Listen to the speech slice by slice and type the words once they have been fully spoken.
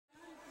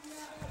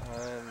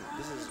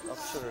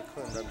Apsara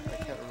Kunj.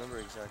 I can't remember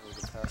exactly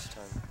the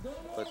pastime,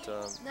 but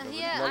Now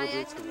here I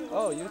actually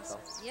oh, you tell.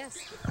 yes.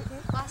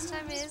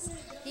 Pastime is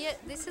here.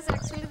 This is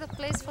actually the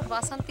place for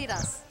Vasanti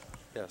Ras.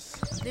 Yes.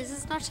 This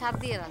is not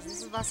Shardiya Ras.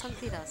 This is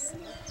Vasanti Ras.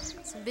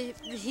 So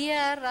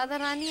here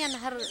Radharani and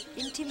her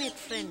intimate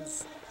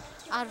friends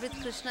are with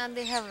Krishna and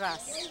they have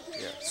Ras.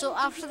 Yes. So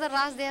after the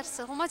Ras, they are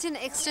so much in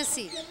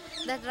ecstasy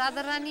that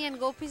Radharani and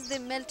Gopis they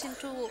melt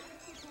into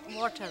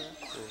water,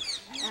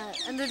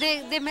 and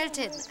they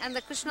melted, and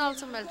the Krishna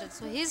also melted.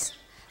 So his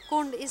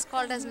kund is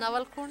called as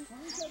Naval Kund,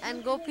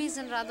 and Gopis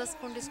and Radha's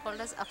kund is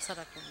called as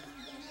Apsara Kund.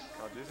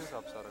 This is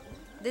Apsara Kunj.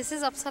 This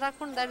is Apsara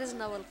Kund, that is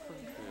Naval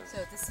Kund. Yes. So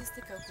this is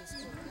the Gopis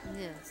Kund.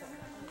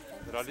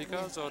 Yeah.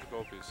 Radhikas or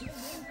Gopis?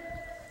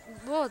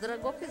 Both, there are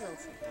Gopis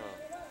also.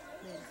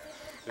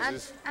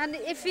 This And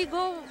if we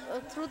go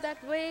through that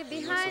way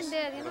behind Rasas-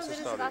 there, you know,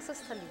 there is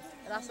Rasasthali.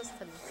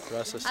 Rasasthali.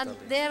 Rasasthali. And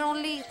there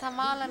only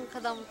Tamal and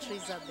Kadam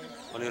trees are there.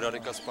 Only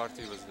Radhika's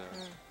party was there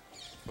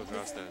for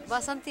grass dance.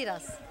 Vasanti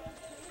Ras.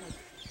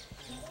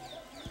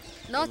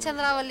 No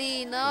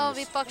Chandravali, no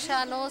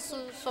Vipaksha, no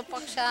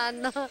Swapaksha,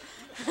 no,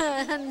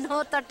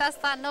 no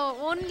Tatastha, no,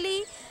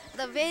 only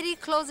the very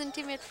close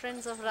intimate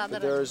friends of Radha.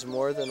 But there is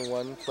more than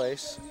one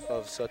place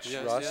of such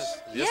Yes, ras.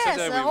 yes. Yes,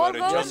 Yesterday the we whole were in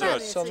Govardhan Chandra,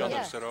 is, Chandra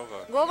yeah.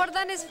 Sarovar.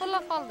 Govardhan is full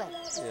of all that.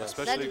 Yes.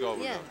 Especially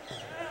Govardhan. Yeah.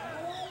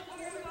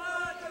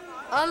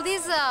 All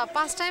these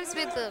pastimes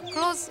with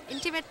close,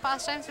 intimate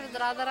pastimes with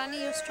Radharani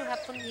used to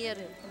happen here.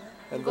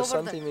 And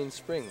Govardhan. Vasanti means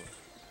spring.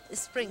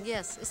 Spring,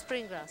 yes,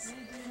 spring grass.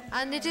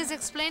 And it is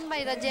explained by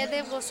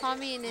Rajadev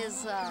Goswami in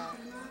his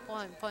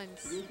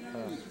poems.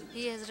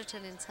 He has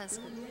written in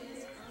Sanskrit.